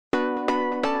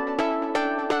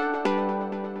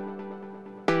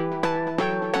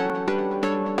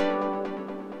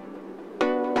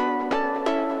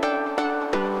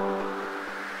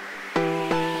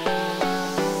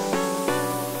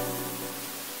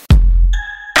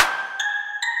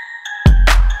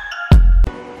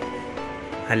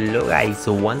Hello guys,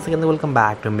 so once again welcome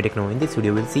back to MB Techno. In this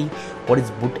video we'll see what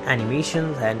is boot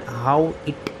animations and how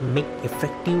it make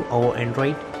effective over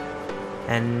Android.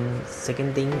 And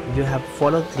second thing, you have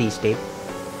follow 3 steps.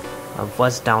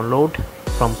 First, download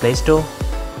from Play Store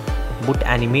boot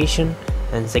animation,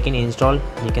 and second, install.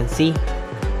 You can see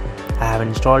I have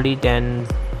installed it,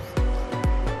 and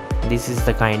this is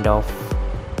the kind of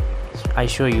I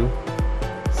show you.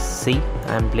 See,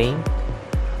 I'm playing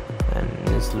and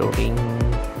it's loading.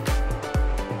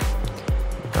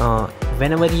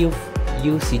 Whenever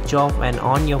you switch off and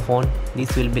on your phone,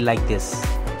 this will be like this.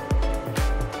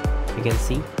 You can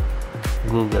see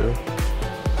Google.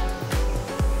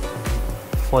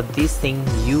 For this thing,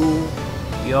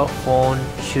 your phone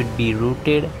should be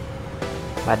rooted.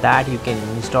 By that you can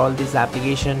install this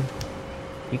application.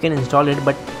 You can install it,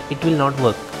 but it will not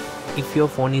work if your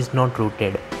phone is not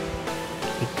rooted.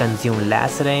 It consumes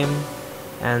less RAM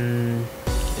and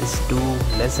is too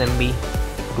less MB.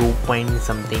 2 point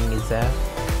something is there.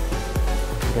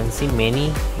 You can see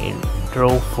many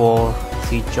intro for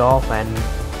switch off and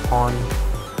on.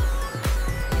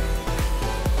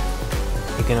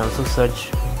 You can also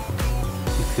search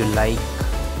if you like.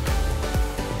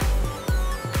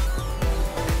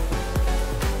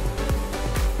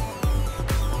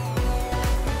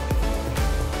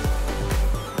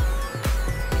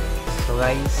 So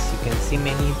guys, you can see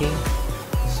many things.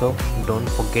 So don't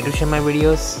forget to share my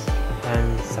videos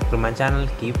and subscribe my channel.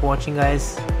 Keep watching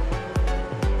guys.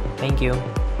 Thank you.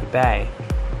 Bye.